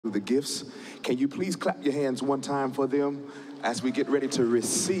the gifts. Can you please clap your hands one time for them as we get ready to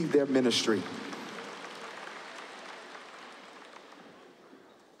receive their ministry?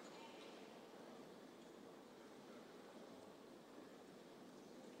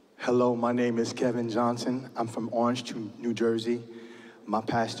 Hello, my name is Kevin Johnson. I'm from Orange, New Jersey. My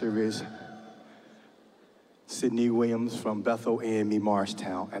pastor is Sidney Williams from Bethel AME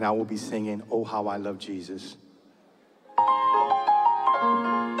Marshtown, and I will be singing, "Oh, How I Love Jesus."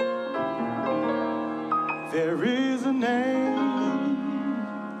 There is a name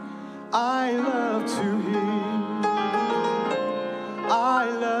I love to hear. I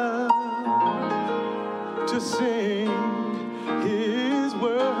love to sing His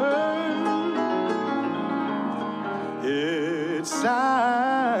word. It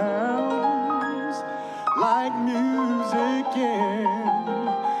sounds like music in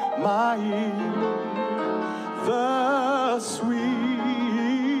my ear. The sweetest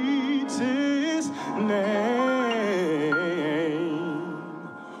name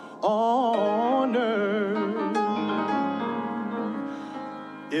on earth.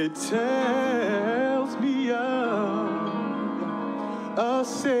 It tells me of a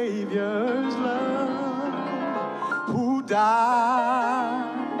Savior's love who died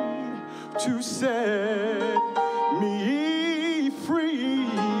to set me free.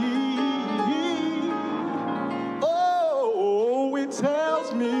 Oh, it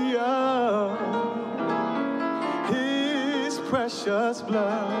tells me of His precious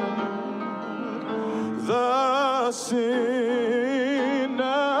blood, the sinner's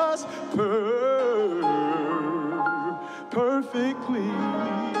perfectly.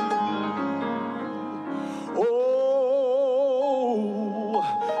 Oh,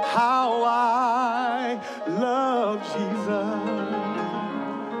 how I love Jesus.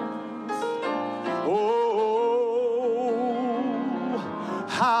 Oh,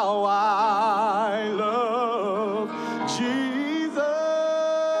 how I love Jesus.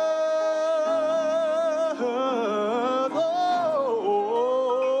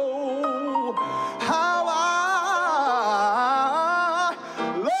 Oh, how I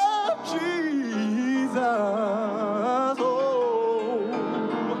love Jesus. Oh,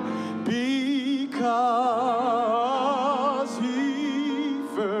 because He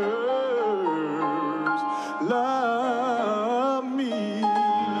first loved me.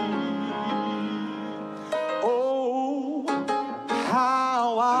 Oh,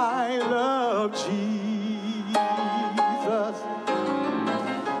 how I love Jesus.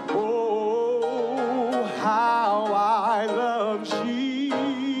 Oh, how I love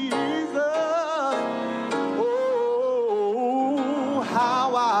Jesus. Oh,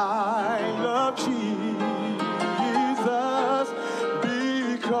 how I love Jesus,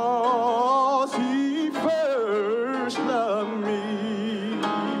 because He first loved me.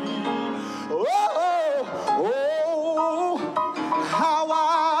 Oh, oh, how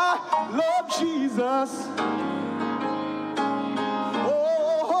I love Jesus.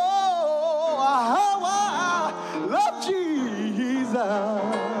 Oh, how I love Jesus.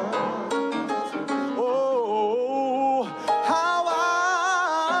 Oh, how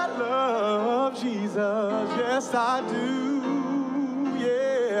I love Jesus. Yes, I do.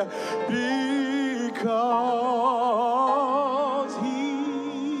 Yeah, because He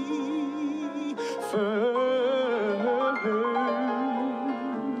first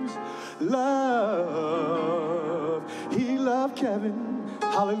loved. He loved Kevin.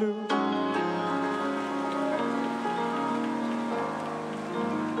 Hallelujah.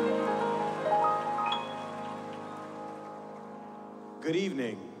 Good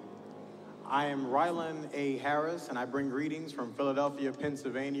evening. I am Rylan A. Harris, and I bring greetings from Philadelphia,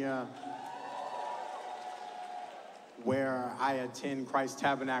 Pennsylvania, where I attend Christ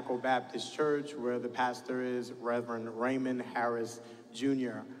Tabernacle Baptist Church, where the pastor is Reverend Raymond Harris,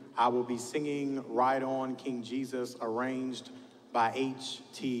 Jr. I will be singing Ride On, King Jesus, arranged by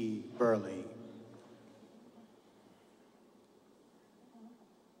H.T. Burley.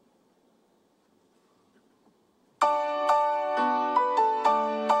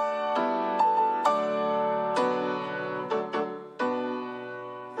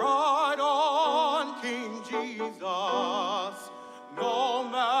 Ride on, King Jesus, no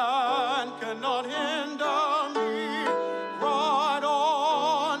man cannot hinder me. Ride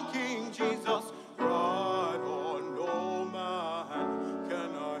on, King Jesus, ride on, no man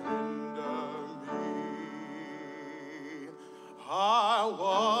cannot hinder me. I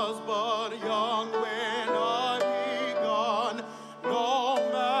was but young when I begun, no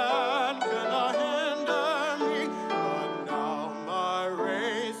man cannot hinder me, but now my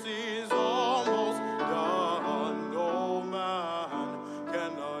race is almost done, no man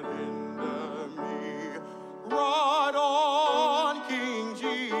cannot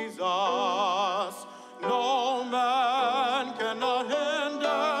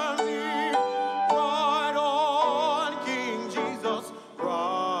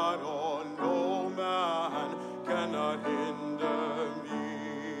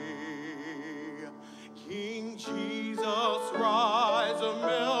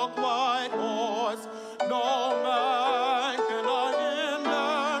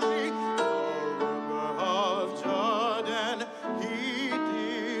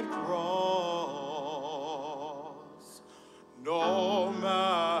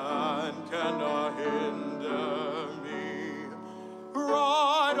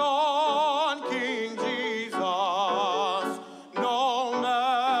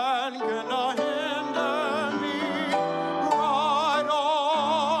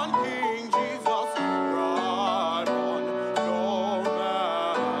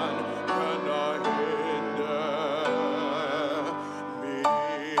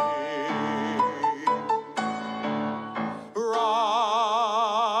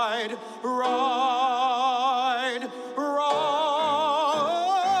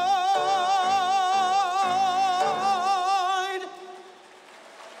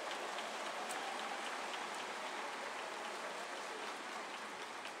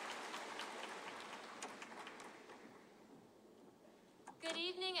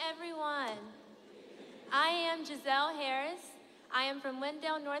evening, everyone. I am Giselle Harris. I am from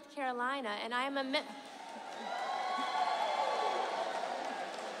Wendell, North Carolina, and I am a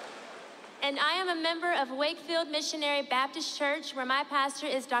member of Wakefield Missionary Baptist Church, where my pastor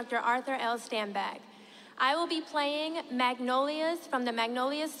is Dr. Arthur L. Stambag. I will be playing Magnolias from the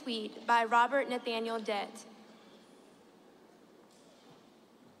Magnolia Suite by Robert Nathaniel Dett.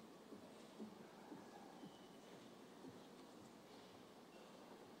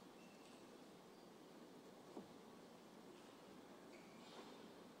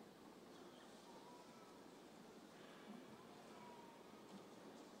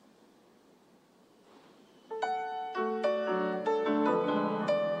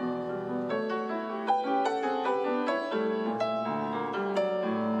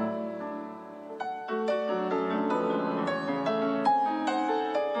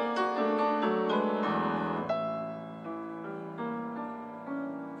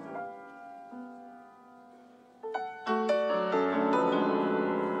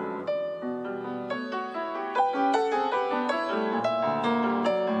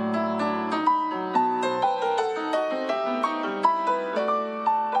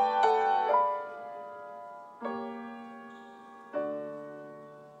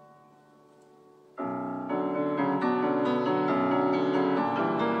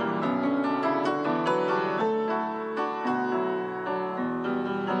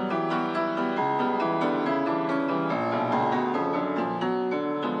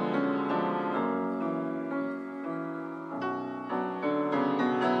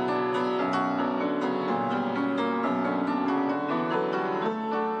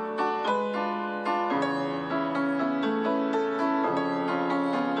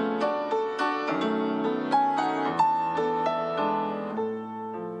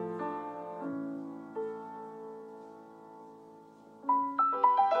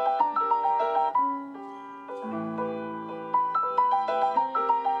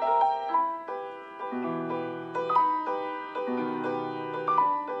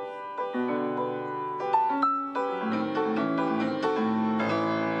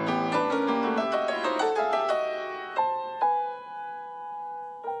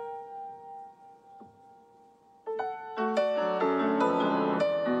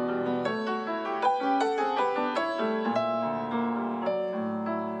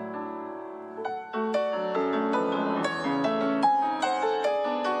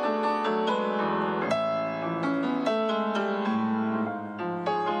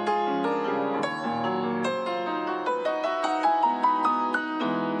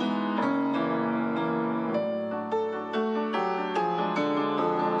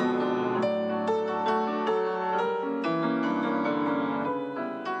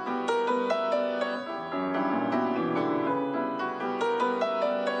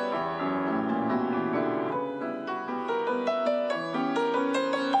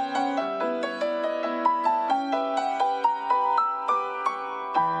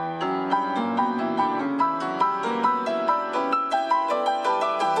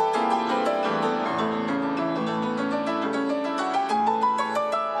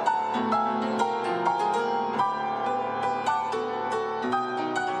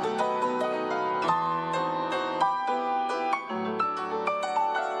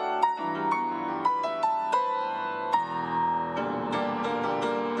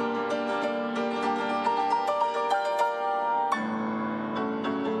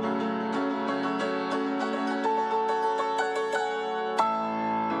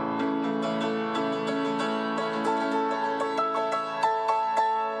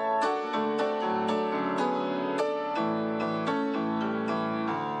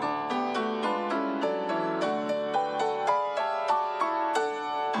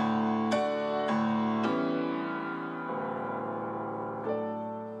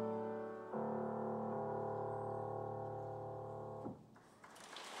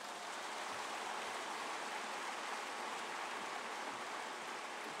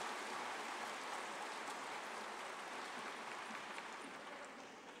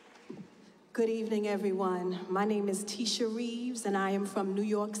 Good evening, everyone. My name is Tisha Reeves, and I am from New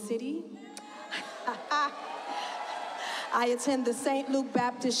York City. I attend the St. Luke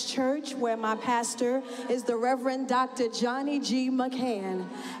Baptist Church, where my pastor is the Reverend Dr. Johnny G. McCann.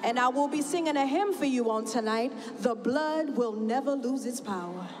 And I will be singing a hymn for you on tonight, "The Blood Will Never Lose Its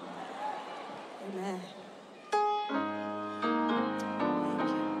Power." Amen.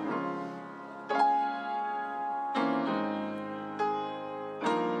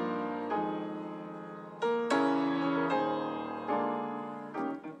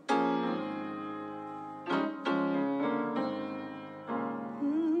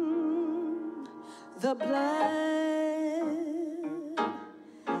 the blood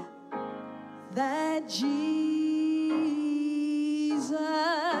that Jesus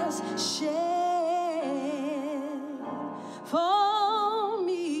shed for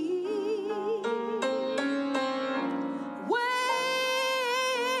me.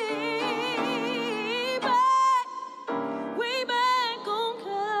 Way back on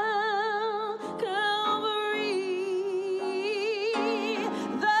Calvary,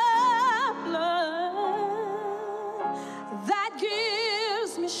 the blood that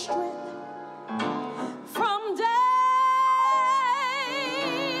gives me strength from day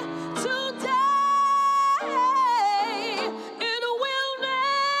to day, it will never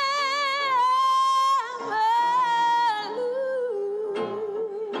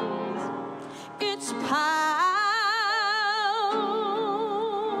lose its power.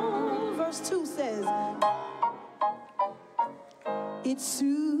 Verse 2 says, it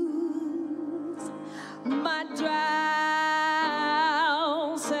soothes my drowsy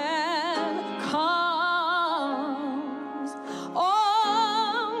calms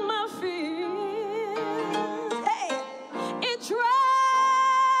all my fears. Hey, it dries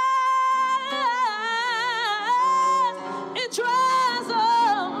all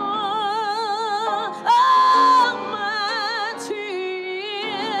my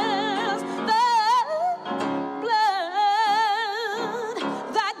tears. The blood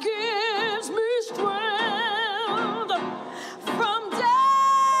that gives me strength from day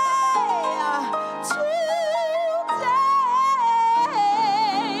to day,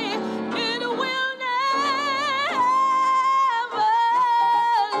 it will never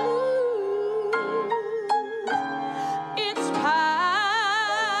lose its power.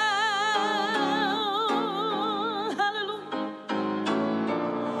 Hallelujah.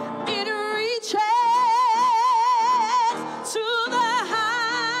 It reaches to the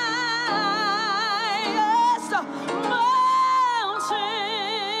highest mountain.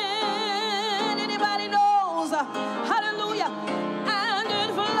 Anybody knows? Hallelujah. And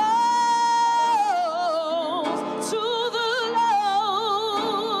it flows to the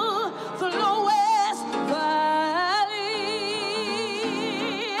lowest valley.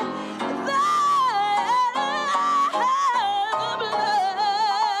 The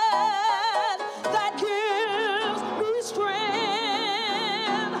blood that gives me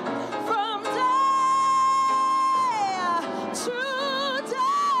strength from day to day,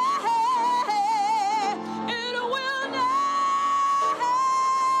 it will never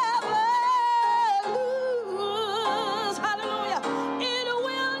lose. Hallelujah. It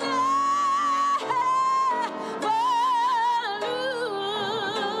will never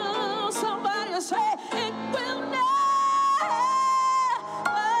lose. Somebody say, it will never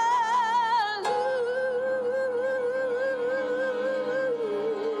lose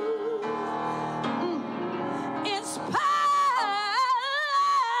its power.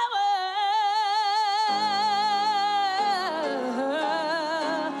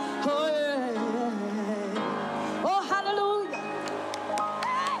 Oh, yeah. Oh, hallelujah.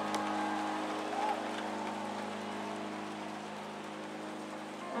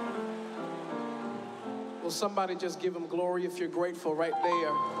 Will somebody just give him glory if you're grateful right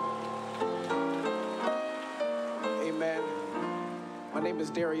there? Amen. My name is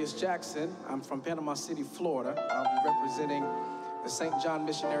Darius Jackson. I'm from Panama City, Florida. I'll be representing the St. John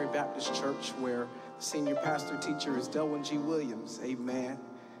Missionary Baptist Church, where the senior pastor teacher is Delwyn G. Williams. Amen.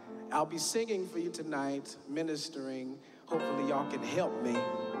 I'll be singing for you tonight, ministering. Hopefully y'all can help me.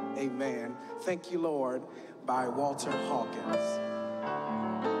 Amen. Thank you, Lord, by Walter Hawkins.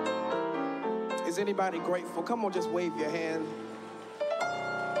 Is anybody grateful? Come on, just wave your hand.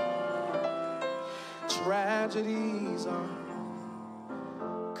 Tragedies are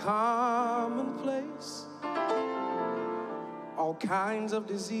commonplace. All kinds of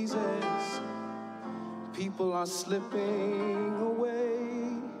diseases. People are slipping away.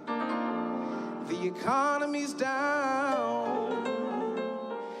 The economy's down.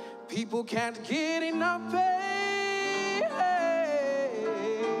 People can't get enough pay.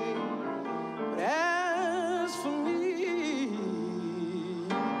 But as for me,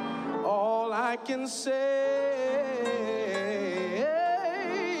 all I can say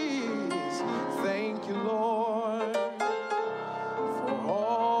is thank you, Lord, for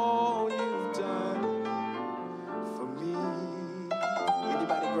all you've done for me.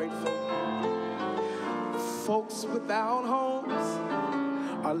 Anybody grateful? Folks without homes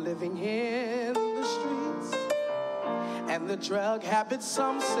are living in the streets, and the drug habits,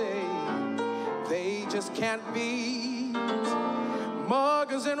 some say, they just can't beat.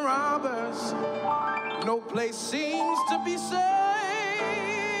 Muggers and robbers, no place seems to be safe.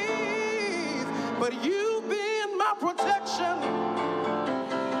 but you've been my protection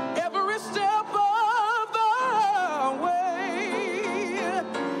every step of the way.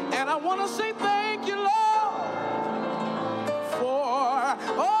 And I want to say thank you, Lord, for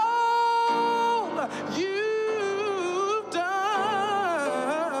all you've done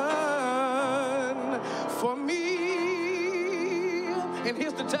for me. And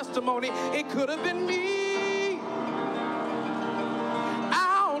here's the testimony. It could have been me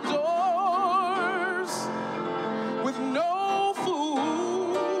outdoors with no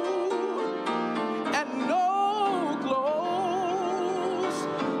food and no clothes,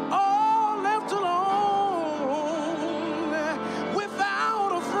 all left alone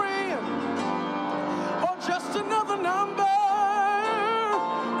without a friend or just another number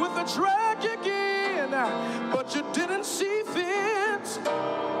with a tragic end. But you didn't see fit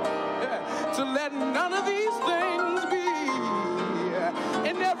to let none of these things be.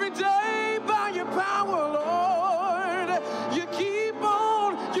 And every day by your power, Lord, you keep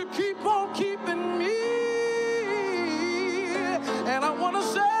on keeping me. And I want to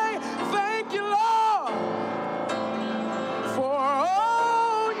say thank you, Lord, for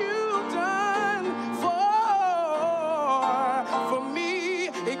all you've done for me.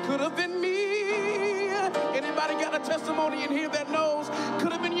 It could have been me. Anybody got a testimony in here that knows?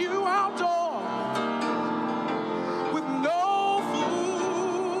 Could have been you outdoors with no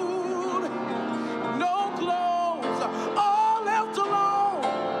food, no clothes, all left alone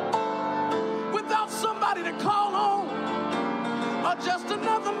without somebody to call on or just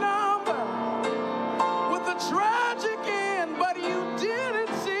another number with a tragic end. But you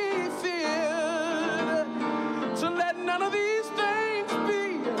didn't see fit to let none of these things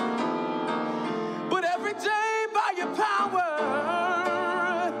be. But every day by your power,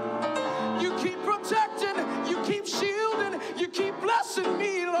 you keep protecting, you keep shielding, you keep blessing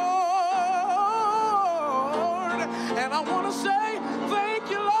me, Lord. And I want to say thank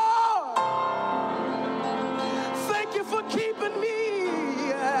you, Lord. Thank you for keeping me.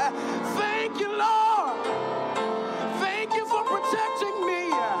 Thank you, Lord. Thank you for protecting me.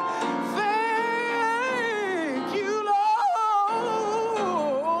 Thank you, Lord,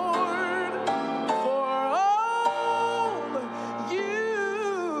 for all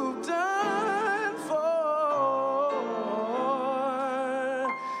you've done for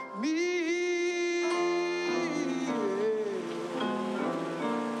me.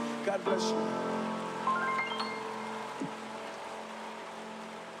 God bless you.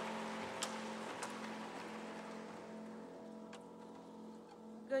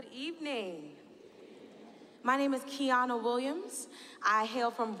 Good evening. My name is Kiana Williams. I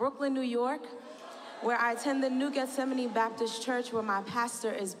hail from Brooklyn, New York, where I attend the New Gethsemane Baptist Church, where my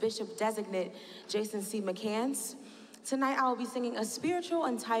pastor is Bishop Designate Jason C. McCants. Tonight I will be singing a spiritual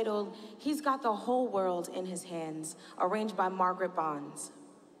entitled, He's Got the Whole World in His Hands, arranged by Margaret Bonds.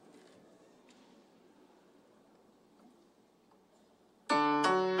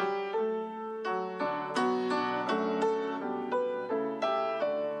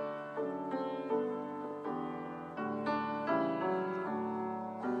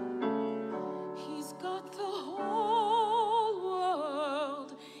 He's got the whole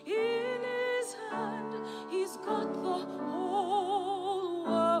world in his hand. He's got the whole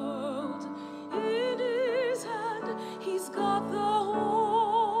world in his hand. He's got the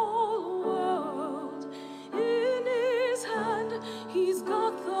whole world in his hand. He's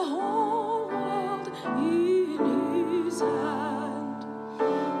got the whole world in his hand.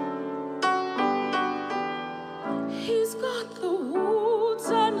 He's got the woods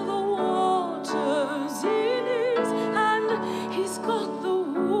and the waters in his hand. He's got the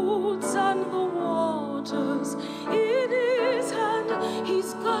woods and the waters in his hand.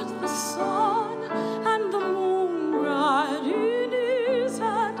 He's got the sun and the moon right in his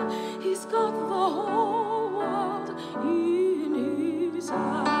hand. He's got the whole world in his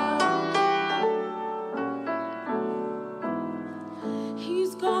hand.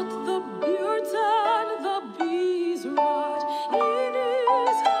 He's got the birds and the bees right in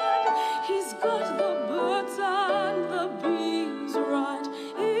his hand. He's got the birds and the bees right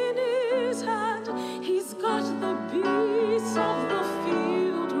in his hand. He's got the beasts of the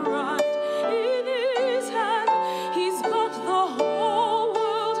field right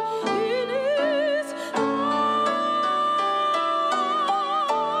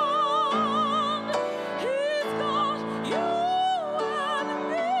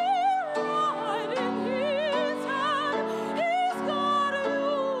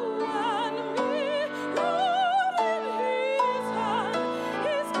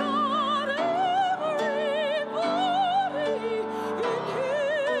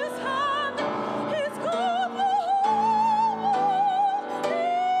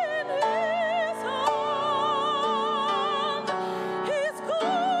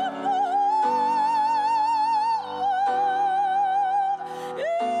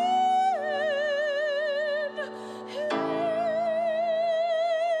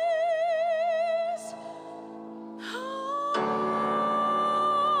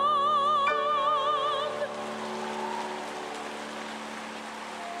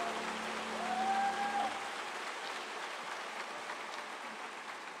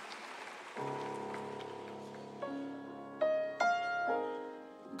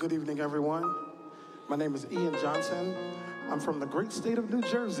Good evening, everyone. My name is Ian Johnson. I'm from the great state of New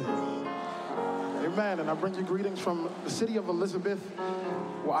Jersey. Amen. And I bring you greetings from the city of Elizabeth,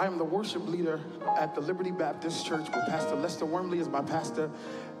 where I am the worship leader at the Liberty Baptist Church, where Pastor Lester Wormley is my pastor.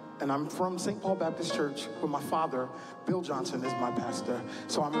 And I'm from St. Paul Baptist Church, where my father, Bill Johnson, is my pastor.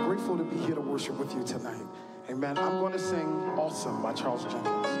 So I'm grateful to be here to worship with you tonight. Amen. I'm going to sing Awesome by Charles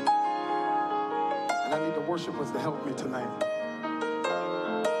Jenkins. And I need the worshipers to help me tonight.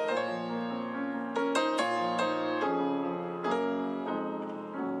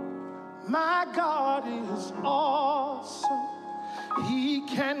 My God is awesome. He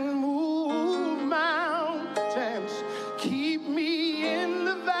can move mountains, keep me in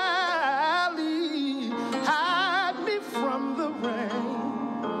the valley, hide me from the rain.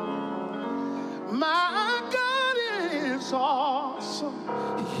 My God is awesome.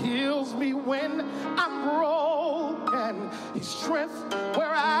 He heals me when I'm broken. His strength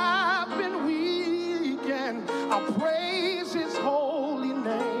where I've been weak, and I'll praise His holy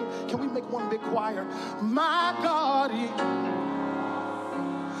name. Can we make one big choir? My God is,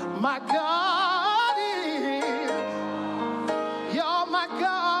 my God is, y'all, my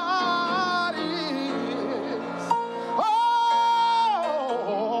God is, oh,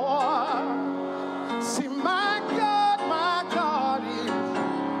 see, my God is,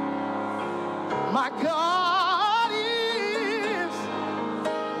 my God is,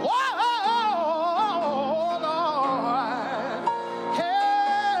 oh, Lord, hey,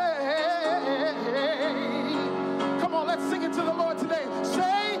 come on, let's sing it to the Lord today.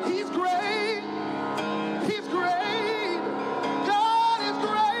 Say, He's great, He's great, God is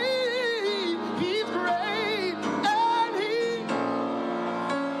great, He's great, and He,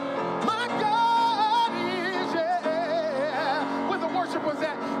 my God is, yeah, where the worship was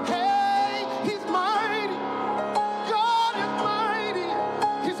at. Hey, He's mighty, God is mighty,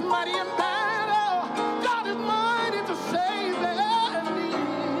 He's mighty in battle, God is mighty to save their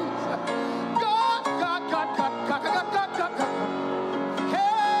needs. God, God, God, God, God, God, God, God, God.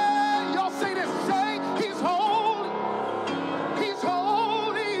 Hey, y'all say this, say, He's holy, He's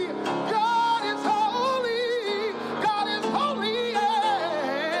holy, God is holy, God is holy,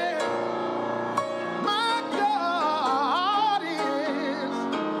 yeah. My God is,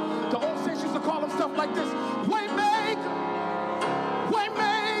 the old saints used to call Himself like this, Waymaker,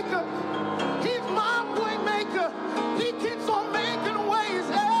 Waymaker, He's my Waymaker, He keeps on making ways,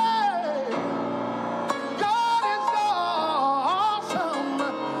 hey. God is awesome.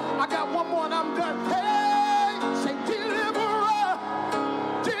 I got one more and I'm done. Hey, say deliverer,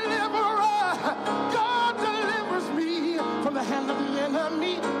 deliverer. God delivers me from the hand of the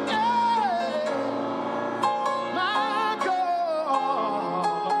enemy. Hey, my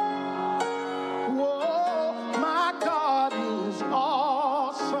God. Whoa, my God is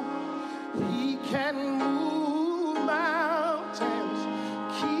awesome. He can move mountains,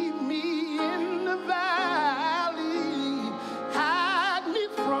 keep me in the valley, hide me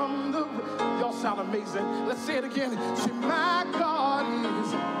from the... Y'all sound amazing. Let's say it again. See, my God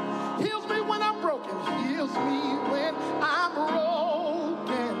is, heals me when I'm broken, heals me when I'm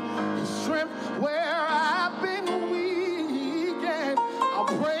broken. His strength where I've been weak, and I'll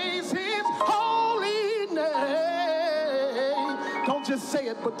praise His holy name. Don't just say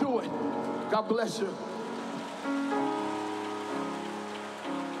it, but do it. God bless you.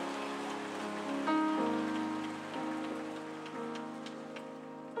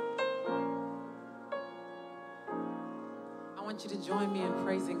 I want you to join me in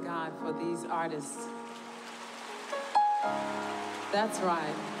praising God for these artists. That's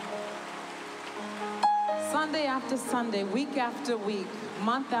right. Sunday after Sunday, week after week,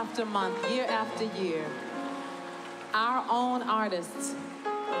 month after month, year after year, our own artists.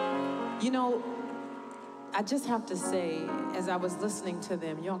 You know, I just have to say, as I was listening to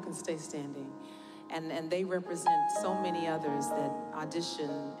them, y'all can stay standing, and they represent so many others that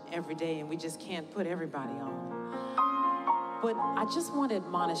audition every day, and we just can't put everybody on. But I just want to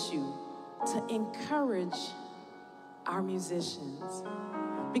admonish you to encourage our musicians,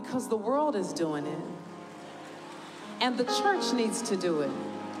 because the world is doing it, and the church needs to do it.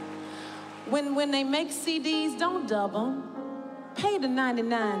 When they make CDs, don't dub them. Pay the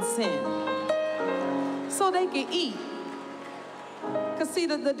 99 cents so they can eat. Because see,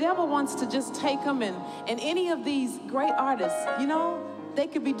 the devil wants to just take them, and any of these great artists, you know, they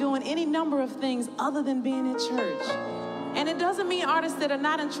could be doing any number of things other than being in church. And it doesn't mean artists that are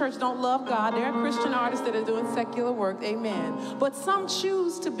not in church don't love God. There are Christian artists that are doing secular work, amen. But some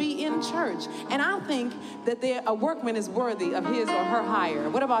choose to be in church. And I think that a workman is worthy of his or her hire.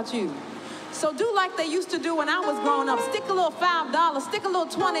 What about you? So do like they used to do when I was growing up. Stick a little $5, stick a little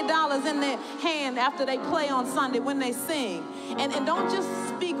 $20 in their hand after they play on Sunday when they sing. And don't just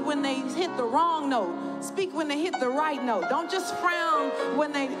speak when they hit the wrong note. Speak when they hit the right note. Don't just frown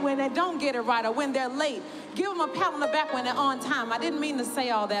when they don't get it right or when they're late. Give them a pat on the back when they're on time. I didn't mean to say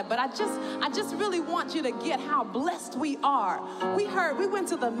all that, but I just really want you to get how blessed we are. We went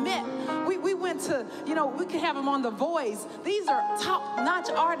to the Met. We went to, we could have them on The Voice. These are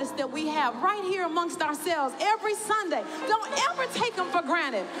top-notch artists that we have right here amongst ourselves every Sunday. Don't ever take them for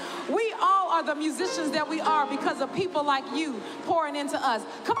granted. We all are the musicians that we are because of people like you pouring into us.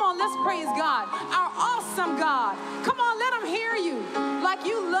 Come on, let's praise God, our awesome God. Come on, let them hear you like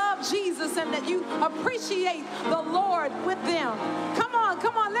you love Jesus and that you appreciate the Lord with them. Come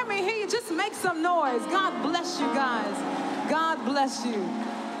on, let me hear you. Just make some noise. God bless you guys. God bless you.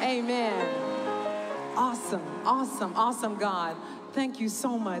 Amen. Awesome, awesome, awesome God. Thank you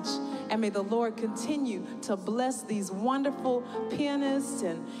so much. And may the Lord continue to bless these wonderful pianists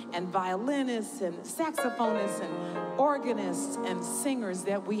and violinists and saxophonists and organists and singers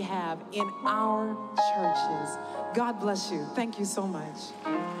that we have in our churches. God bless you. Thank you so much.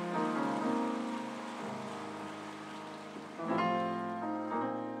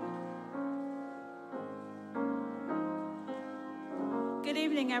 Good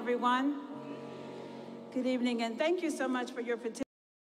evening, everyone. Good evening, and thank you so much for your participation.